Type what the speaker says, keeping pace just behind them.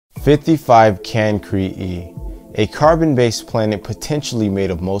55 Cancri E, a carbon-based planet potentially made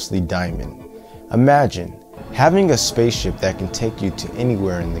of mostly diamond. Imagine having a spaceship that can take you to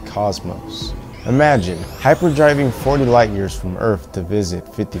anywhere in the cosmos. Imagine hyperdriving 40 light years from Earth to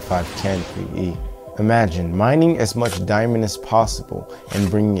visit 55 Cancri E. Imagine mining as much diamond as possible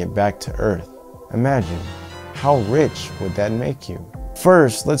and bringing it back to Earth. Imagine how rich would that make you?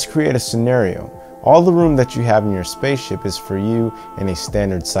 First, let's create a scenario. All the room that you have in your spaceship is for you and a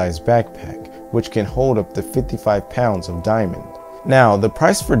standard size backpack, which can hold up to 55 pounds of diamond. Now, the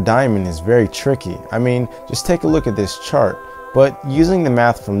price for diamond is very tricky. I mean, just take a look at this chart. But using the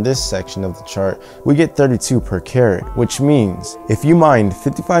math from this section of the chart, we get 32 per carat, which means if you mined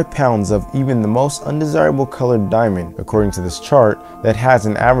 55 pounds of even the most undesirable colored diamond, according to this chart, that has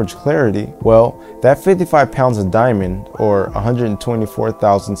an average clarity, well, that 55 pounds of diamond, or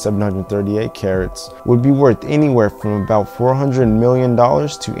 124,738 carats, would be worth anywhere from about $400 million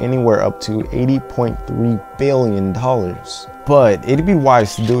to anywhere up to $80.3 billion. But it'd be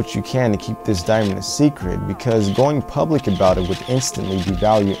wise to do what you can to keep this diamond a secret, because going public about it would instantly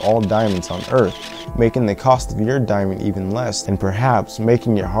devalue all diamonds on Earth, making the cost of your diamond even less and perhaps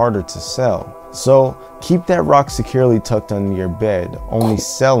making it harder to sell. So keep that rock securely tucked under your bed, only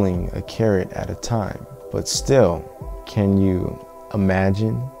selling a carat at a time. But still, can you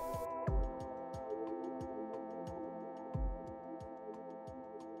imagine?